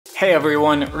Hey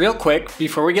everyone, real quick,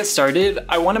 before we get started,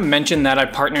 I want to mention that I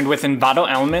partnered with Envato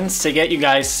Elements to get you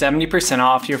guys 70%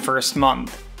 off your first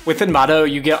month. With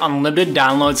Envato, you get unlimited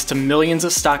downloads to millions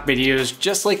of stock videos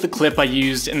just like the clip I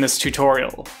used in this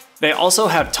tutorial. They also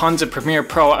have tons of Premiere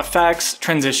Pro effects,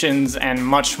 transitions, and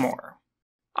much more.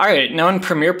 Alright, now in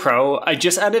Premiere Pro, I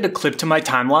just added a clip to my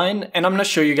timeline, and I'm going to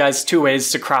show you guys two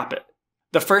ways to crop it.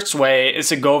 The first way is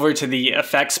to go over to the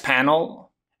Effects panel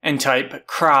and type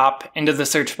crop into the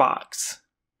search box.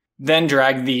 Then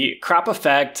drag the crop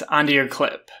effect onto your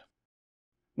clip.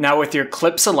 Now with your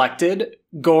clip selected,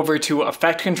 go over to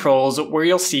Effect Controls where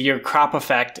you'll see your crop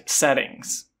effect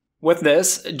settings. With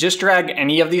this, just drag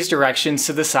any of these directions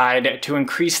to the side to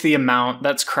increase the amount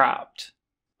that's cropped.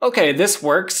 Okay, this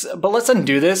works, but let's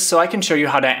undo this so I can show you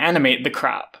how to animate the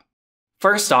crop.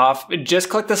 First off, just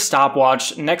click the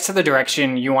stopwatch next to the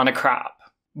direction you want to crop.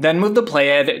 Then move the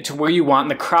playhead to where you want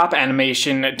the crop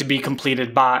animation to be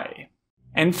completed by.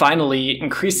 And finally,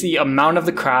 increase the amount of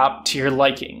the crop to your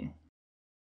liking.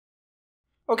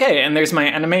 Okay, and there's my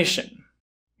animation.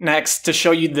 Next, to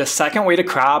show you the second way to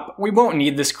crop, we won't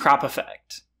need this crop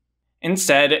effect.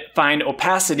 Instead, find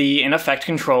Opacity in Effect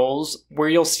Controls, where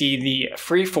you'll see the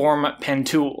Freeform Pen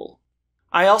tool.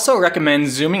 I also recommend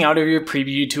zooming out of your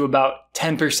preview to about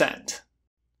 10%.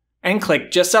 And click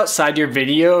just outside your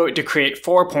video to create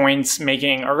 4 points,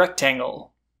 making a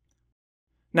rectangle.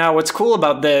 Now what's cool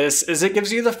about this is it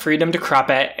gives you the freedom to crop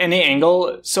at any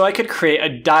angle, so I could create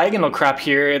a diagonal crop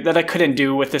here that I couldn't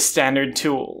do with the standard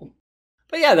tool.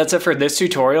 But yeah, that's it for this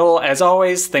tutorial. As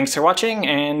always, thanks for watching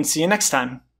and see you next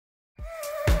time.